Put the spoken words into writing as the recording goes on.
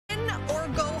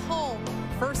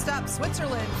up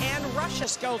Switzerland and Russia.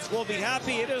 Scouts will be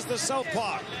happy. It is the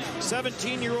southpaw.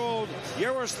 17-year-old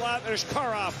Yaroslav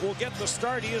Ishkarov will get the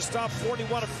start. He has stopped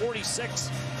 41 of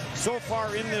 46 so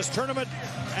far in this tournament.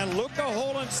 And Luca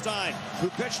Holenstein, who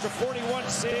pitched a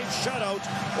 41-save shutout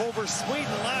over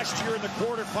Sweden last year in the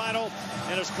quarterfinal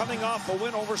and is coming off a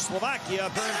win over Slovakia.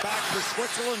 Turned back for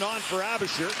Switzerland, on for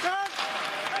Abisher.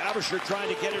 Abisher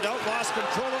trying to get it out, lost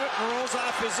control of it, and rolls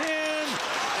off his in.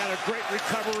 And a great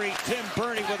recovery. Tim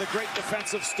Burney with a great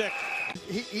defensive stick.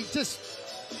 He just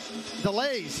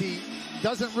delays. He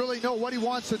doesn't really know what he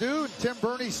wants to do. And Tim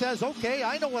Burney says, okay,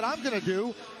 I know what I'm going to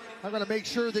do. I'm going to make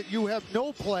sure that you have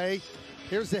no play.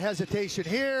 Here's the hesitation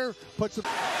here. Puts him.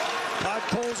 Todd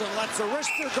Colson lets a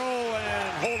wrister go,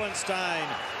 and Holenstein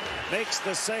makes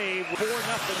the save. 4-0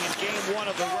 in game 1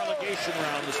 of the relegation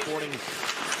round this morning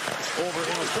over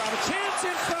Innistrad. A chance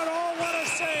in front. Oh, what a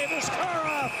save.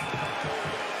 Iskarov.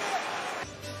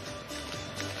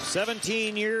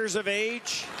 17 years of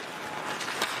age.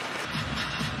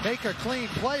 Make a clean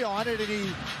play on it, and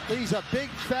he leaves a big,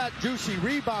 fat, juicy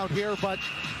rebound here, but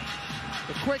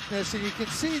the quickness, and you can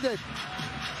see that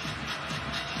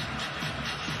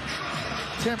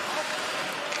Tim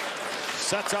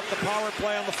sets up the power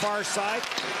play on the far side.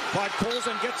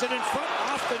 Podkolzin gets it in front,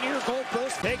 off the near goal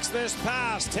post, takes this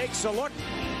pass, takes a look,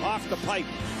 off the pipe.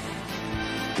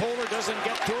 Kohler doesn't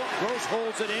get to it, Gross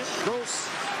holds it in, Gross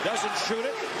doesn't shoot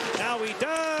it, now he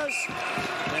does,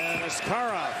 and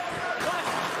Iskarov.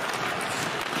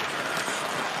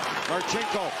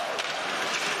 Marchenko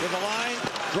to the line,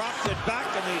 dropped it back,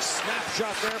 and the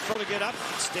snapshot there for to get up,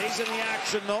 stays in the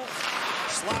action though.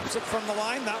 Slaps it from the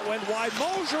line. That went wide.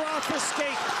 Mosier off the skate.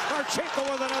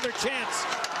 Marchenko with another chance.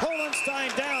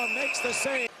 Holenstein down. Makes the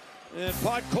save. And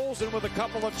Podkolzin with a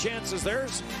couple of chances.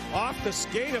 There's off the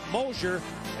skate of Mosier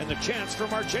and the chance for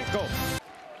Marchenko.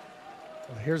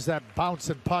 Well, here's that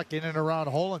bouncing puck in and around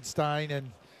Holenstein.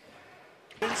 And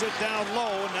pins it down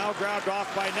low. And now grabbed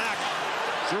off by Knack.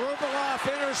 Sharubalov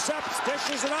intercepts.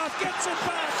 Dishes it off. Gets it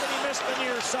back. And he missed the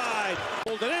near side.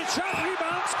 Hold it in. Shot.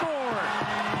 Rebound. Score.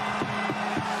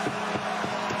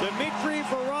 Dmitry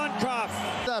Voronkov.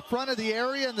 The front of the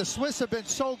area, and the Swiss have been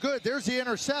so good. There's the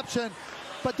interception,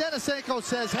 but Denisenko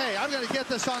says, hey, I'm going to get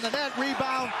this on the net.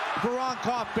 Rebound,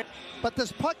 Voronkov. But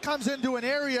this puck comes into an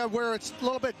area where it's a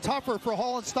little bit tougher for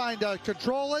Holenstein to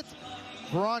control it.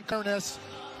 Voronkov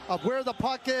of where the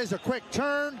puck is, a quick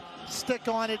turn, stick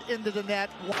on it into the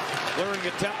net. Clearing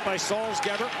attempt by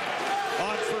Salzgeber.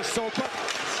 On for Sopa.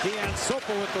 Kian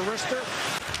Sopa with the wrister.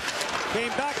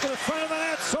 Came back to the front of the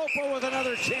net. Sopa with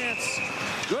another chance.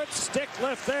 Good stick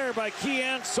lift there by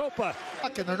Kian Sopa.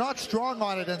 And they're not strong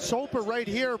on it, and Sopa right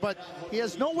here, but he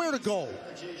has nowhere to go.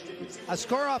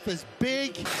 Iskarov is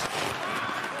big.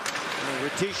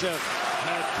 Ratisha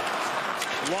had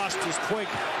lost his twig.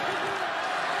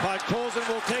 Podkolzin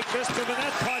will take this to the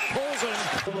net. Podkolzin.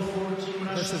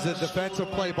 This is a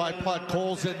defensive play by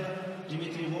Podkolzin.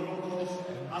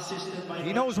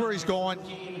 He knows where he's going.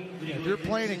 If you're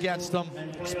playing against him,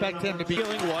 expect him to be.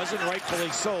 Feeling was, and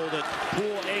rightfully so, that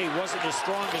Pool A wasn't as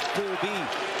strong as Pool B.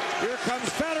 Here comes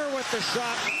Fetter with the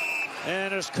shot,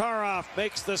 and Iskarov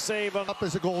makes the save. Up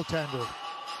as a goaltender.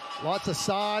 Lots of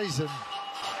size, and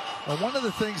one of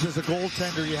the things as a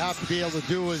goaltender you have to be able to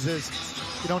do is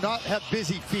you know, not have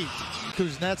busy feet.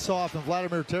 Kuznetsov and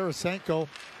Vladimir Tarasenko.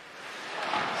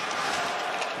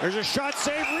 There's a shot,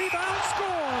 save, rebound, score!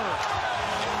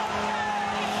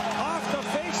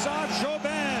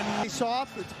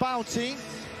 Off, it's bouncing,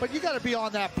 but you got to be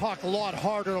on that puck a lot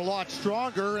harder, a lot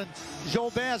stronger, and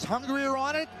Jobin's hungrier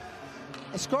on it.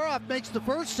 Iskarov makes the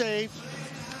first save,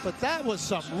 but that was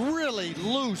some really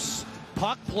loose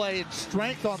puck play and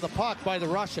strength on the puck by the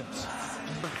Russians.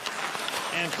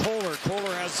 And Kohler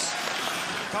has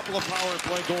a couple of power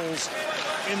play goals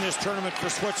in this tournament for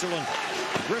Switzerland.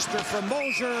 Wrister from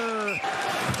Mosier.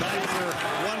 Time for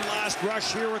one last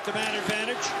rush here with the man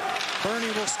advantage.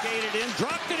 Burney will skate it in,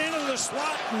 dropped it into the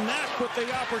slot, and Knack with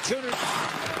the opportunity.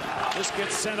 This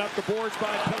gets sent up the boards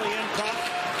by Pilienkov.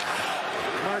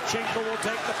 Marchenko will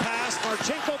take the pass.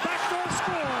 Marchenko backdoor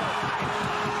score.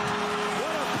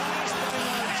 What a pass by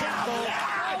Marchenko.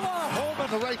 Home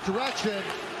in the right direction.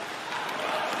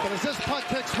 But as this puck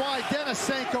kicks wide,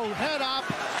 Denisenko head up,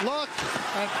 look,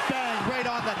 and bang, right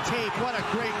on the tape. What a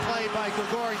great play by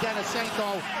Grigory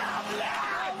Denisenko.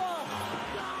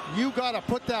 You got to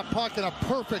put that puck in a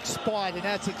perfect spot, and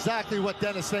that's exactly what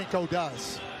Denisenko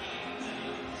does.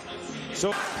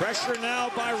 So pressure now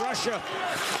by Russia.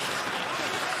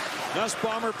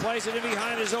 Nussbaumer plays it in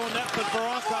behind his own net, but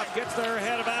Voronkov gets there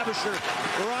ahead of Abisher.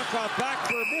 Voronkov back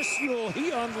for Missul.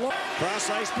 He unloads. Cross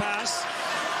ice pass.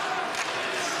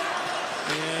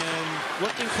 And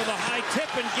looking for the high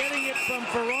tip and getting it from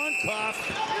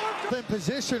Voronkov. In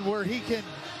position where he can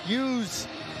use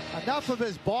enough of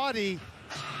his body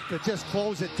to just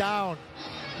close it down.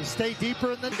 You stay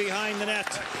deeper in the behind the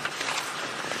net.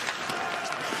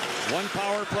 One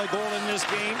power play goal in this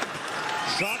game.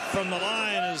 Shot from the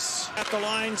line is at the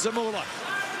line. Zamula.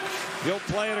 He'll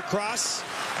play it across.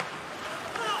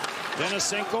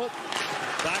 Denisenko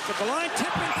back at the line.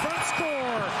 Tip in front,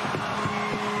 score.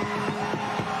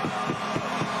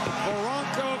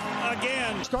 Voronkov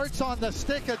again. Starts on the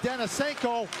stick of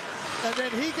Denisenko, and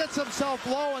then he gets himself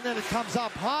low, and then it comes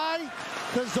up high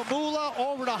to Zamula,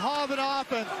 over to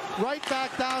Havanov, and right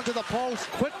back down to the post.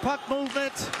 Quick puck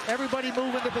movement, everybody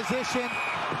move into position.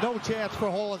 No chance for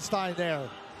Hohenstein there.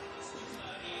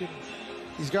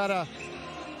 He's got to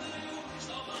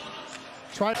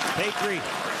try. Bakery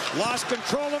lost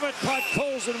control of it.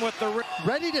 Podkolzin with the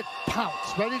ready to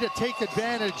pounce, ready to take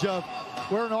advantage of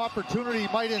where an opportunity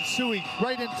might ensue.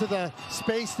 Right into the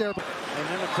space there. And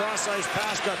then the cross-ice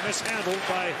pass got mishandled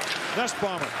by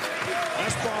Nussbaumer.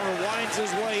 Nussbaumer winds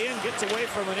his way in, gets away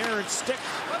from an errant stick.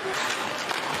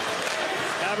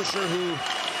 Abisher,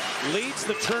 who leads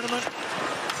the tournament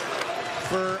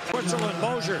for Switzerland.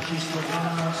 Mosier.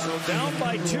 So down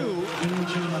by 2.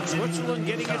 Switzerland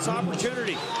getting its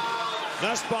opportunity.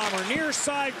 Nussbaumer near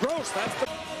side. Gross. That's the.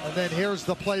 And then here's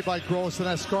the play by Gross, and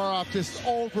Askarov just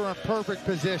over in perfect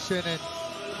position. And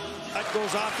that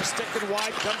goes off the stick and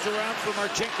wide. Comes around for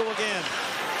Marchenko again.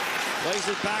 Plays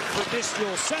it back for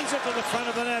Dismuel. Sends it to the front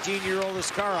of the net. 18-year-old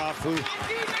Askarov, who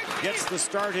gets the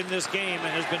start in this game and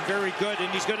has been very good.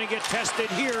 And he's going to get tested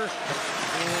here.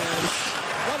 And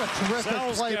what a terrific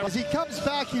play. As he comes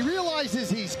back, he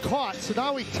realizes he's caught. So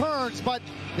now he turns, but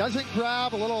doesn't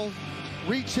grab. A little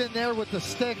reach in there with the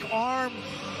stick, arm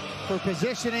for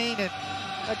positioning, and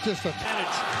that's just a advantage.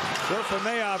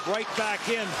 Dorfemayev right back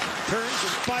in, turns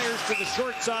and fires to the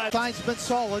short side. Stein's been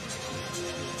solid,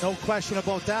 no question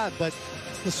about that, but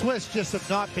the Swiss just have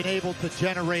not been able to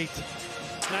generate.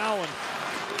 Now, and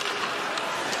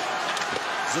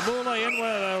Zamula in with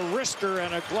a wrister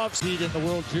and a glove. Speed in the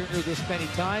World Junior this many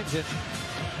times, and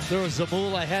there was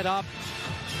Zamula head up.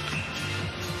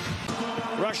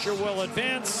 Russia will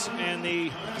advance, and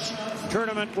the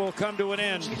tournament will come to an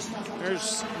end.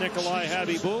 There's Nikolai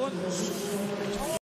Habibulin.